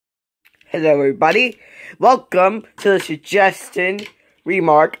Hello everybody, welcome to the suggestion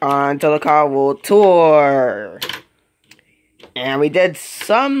remark on Total World Tour. And we did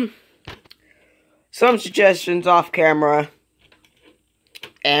some suggestions off camera.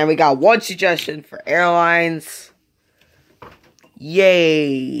 And we got one suggestion for airlines.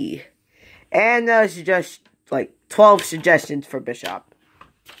 Yay! And like 12 suggestions for Bishop.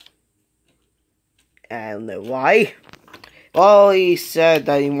 I don't know why. Well, he said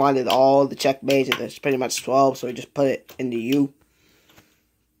that he wanted all the checkmates, and there's pretty much 12, so he just put it in the U.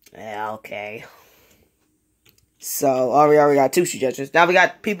 Yeah, okay. So, we already got 2 suggestions. Now we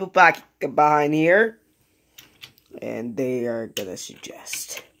got people back behind here, and they are gonna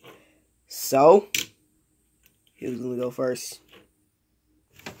suggest. So, who's gonna go first?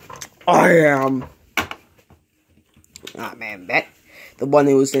 I am. Ah, man, that the one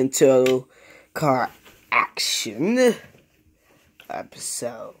who was into car action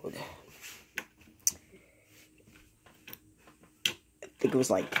episode. I think it was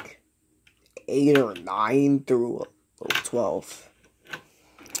like 8 or 9 through 12.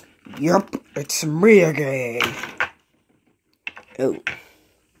 Yup, it's me again. Oh.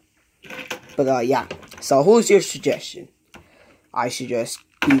 But yeah. So who's your suggestion? I suggest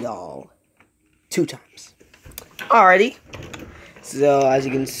beat all 2 times. Alrighty. So as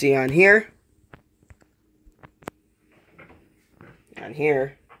you can see on here.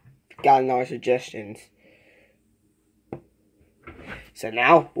 Here, got our suggestions. So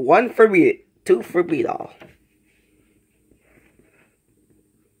now, 1 for beat, 2 for beat all.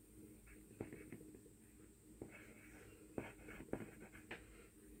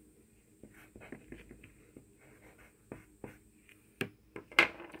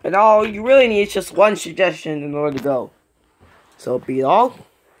 And all you really need is just 1 suggestion in order to go. So beat all.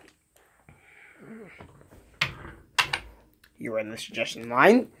 You're in the suggestion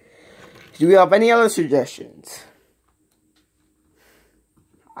line. Do we have any other suggestions?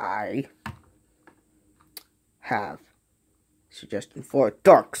 I have suggestion for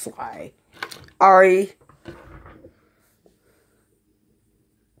Dark Slide. Ari.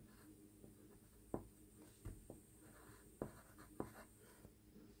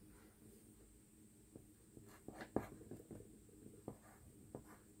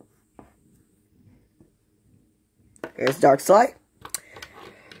 Here's Dark Slide.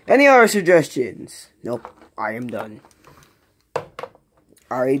 Any other suggestions? Nope, I am done.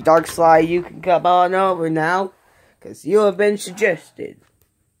 Alright, Dark Slide, you can come on over now, because you have been suggested.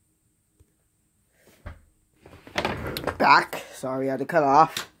 Back. Sorry, I had to cut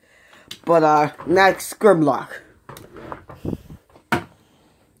off. But, next, Grimlock.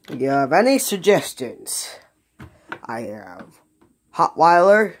 Do you have any suggestions? I have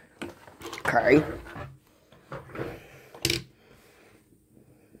Hotweiler. Okay.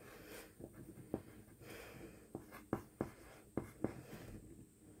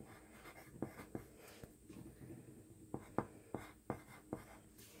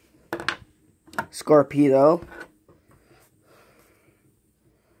 Scorpedo.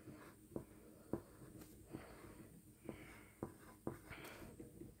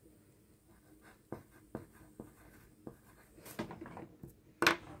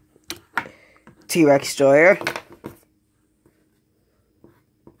 T-Rex Destroyer.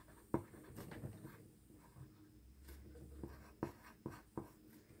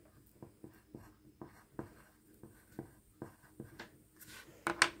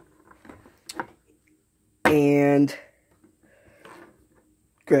 And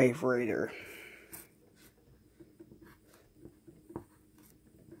Grave Raider.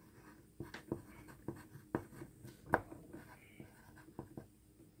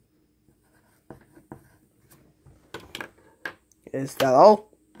 Is that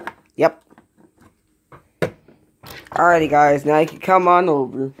all? Yep. Alrighty guys, now you can come on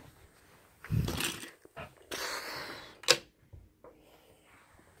over.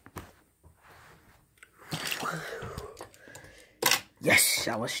 Yes,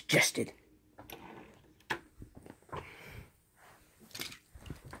 I was suggested.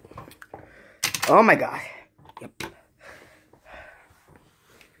 Oh my god. Yep.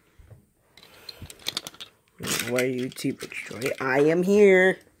 Where are you, T-Rex Destroyer? I am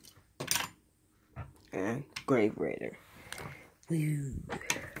here. And Grave Raider. Woo.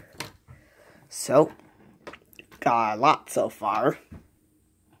 So, got a lot so far.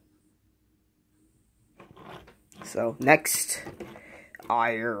 So, next.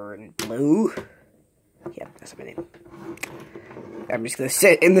 Iron Blue. Yep, that's my name. I'm just gonna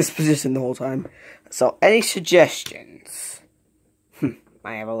sit in this position the whole time. So, any suggestions?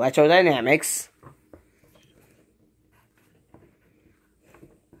 I have Electrodynamics.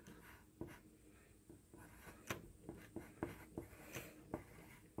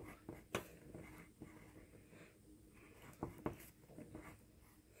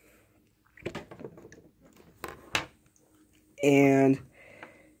 and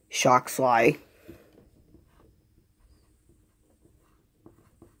shock slide.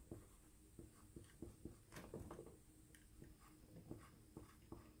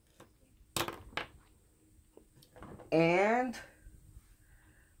 And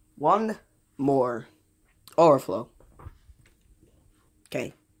one more overflow.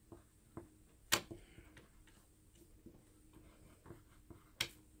 Okay.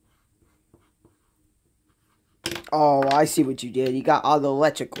 Oh, I see what you did. You got all the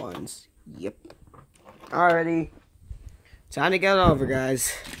electric ones. Yep. Alrighty. Time to get it over,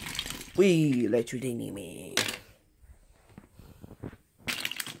 guys. We let you need me.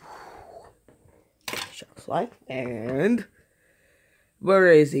 Shock slide. And where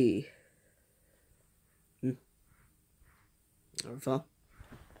is he? Overflow.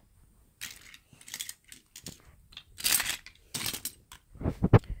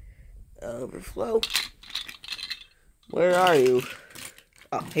 Overflow. Where are you?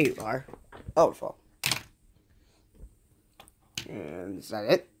 Oh, here you are. Overflow. And is that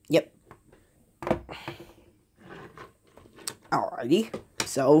it? Yep. Alrighty.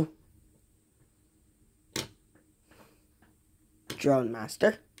 So, Drone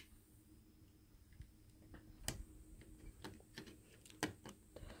Master.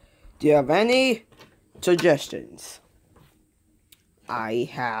 Do you have any suggestions? I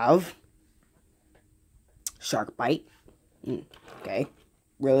have Shark Bite. Okay.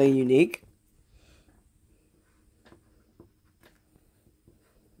 Really unique.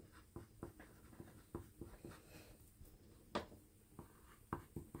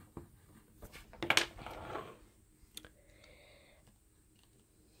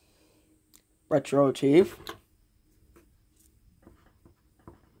 Retro Chief.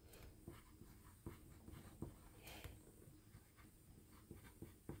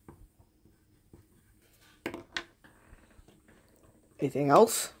 Anything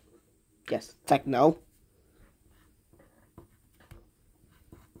else? Yes, Techno.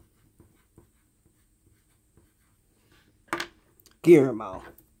 Guillermo.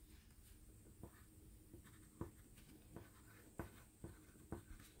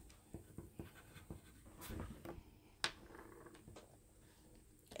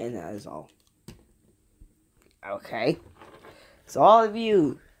 And that is all. Okay. So all of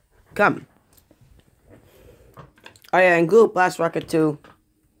you, come. Oh yeah, and Glue Blast Rocket 2.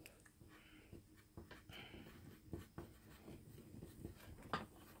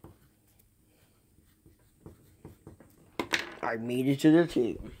 I made it to the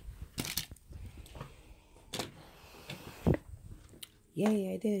team.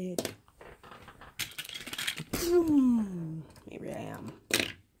 Yay, I did it. Here I am.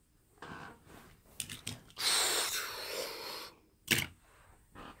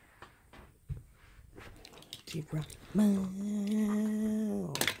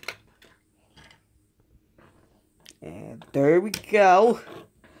 And there we go.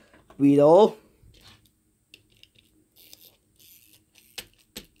 Weedle.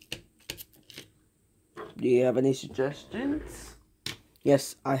 Do you have any suggestions?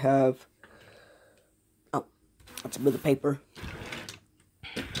 Yes, I have. Oh, that's a bit of paper.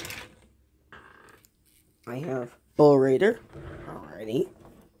 I have Bull Raider. Alrighty.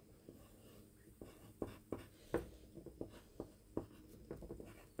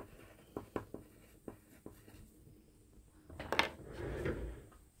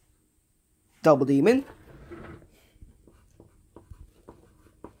 Double Demon.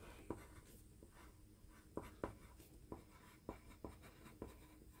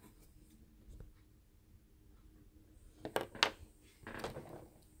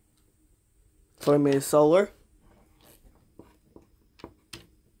 Flame Solar.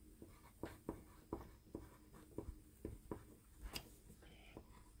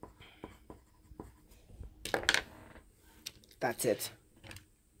 That's it.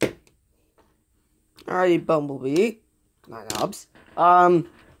 Alright, Bumblebee. Not knobs. What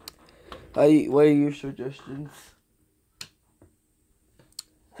are your suggestions?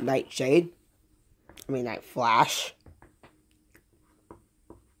 Nightshade. I mean, Night Flash.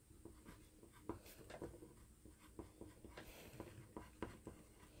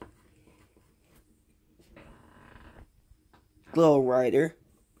 Glow Rider.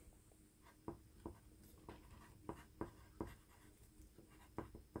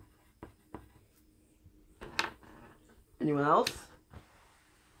 Anyone else?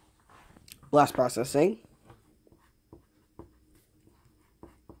 Blast Processing.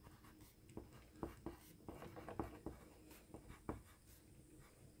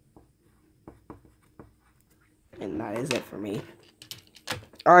 And that is it for me.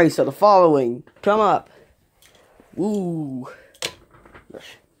 Alright, so the following come up. Woo.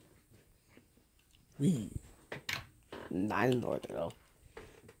 9 more to go.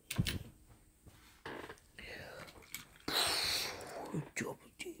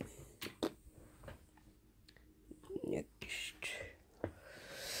 Next.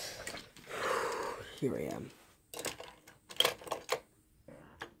 Here I am.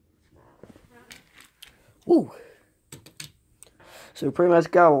 Woo. So we pretty much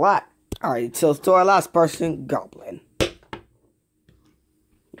got a lot. Alright, so to our last person, Goblin. Do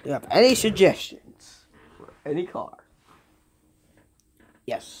you have any suggestions for any car?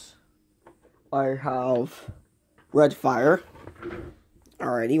 Yes. I have Red Fire.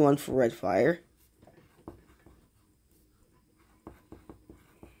 Alrighty, one for Red Fire.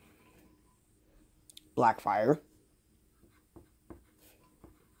 Black Fire.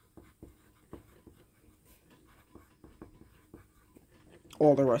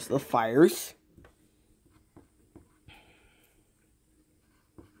 All the rest of the fires.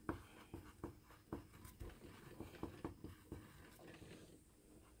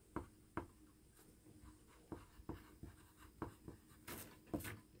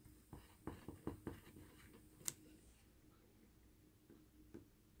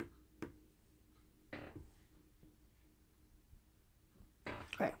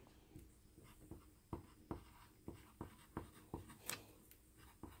 Okay.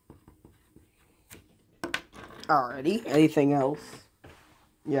 Alrighty, anything else?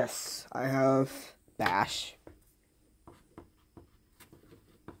 Yes, I have Bash.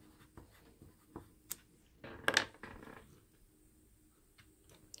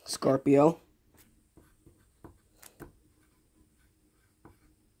 Scorpio.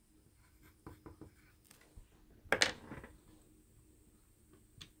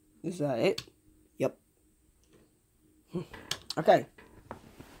 Is that it? Yep. Okay.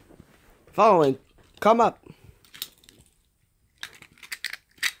 Following. Come up.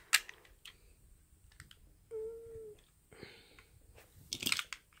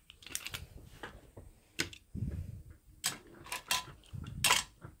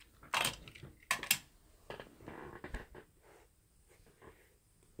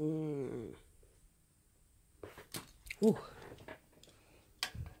 Ooh.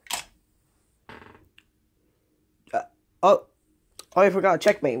 Oh, I forgot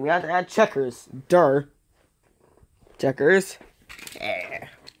checkmate. We have to add checkers. Durr. Checkers. Yeah.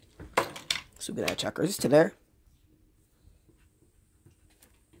 So we can add checkers to there.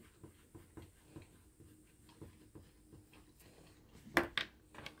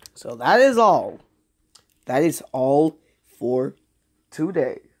 So that is all. That is all for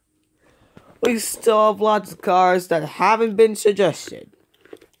today. We still have lots of cars that haven't been suggested.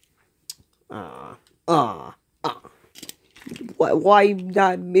 Why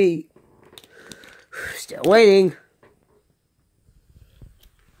not me? Still waiting.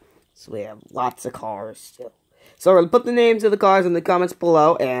 So we have lots of cars still. So we're going to put the names of the cars in the comments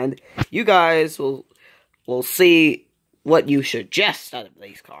below, and you guys will see what you suggest out of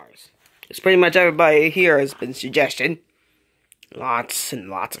these cars. Because pretty much everybody here has been suggesting lots and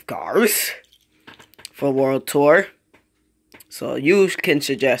lots of cars for World Tour. So you can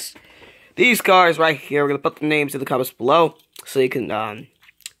suggest these cars right here. We're going to put the names in the comments below so you can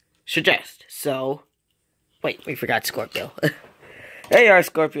suggest. So, wait, we forgot Scorpio. There you are,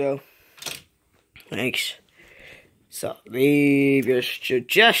 Scorpio. Thanks. So, leave your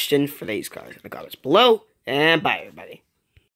suggestion for these cars in the comments below. And bye, everybody.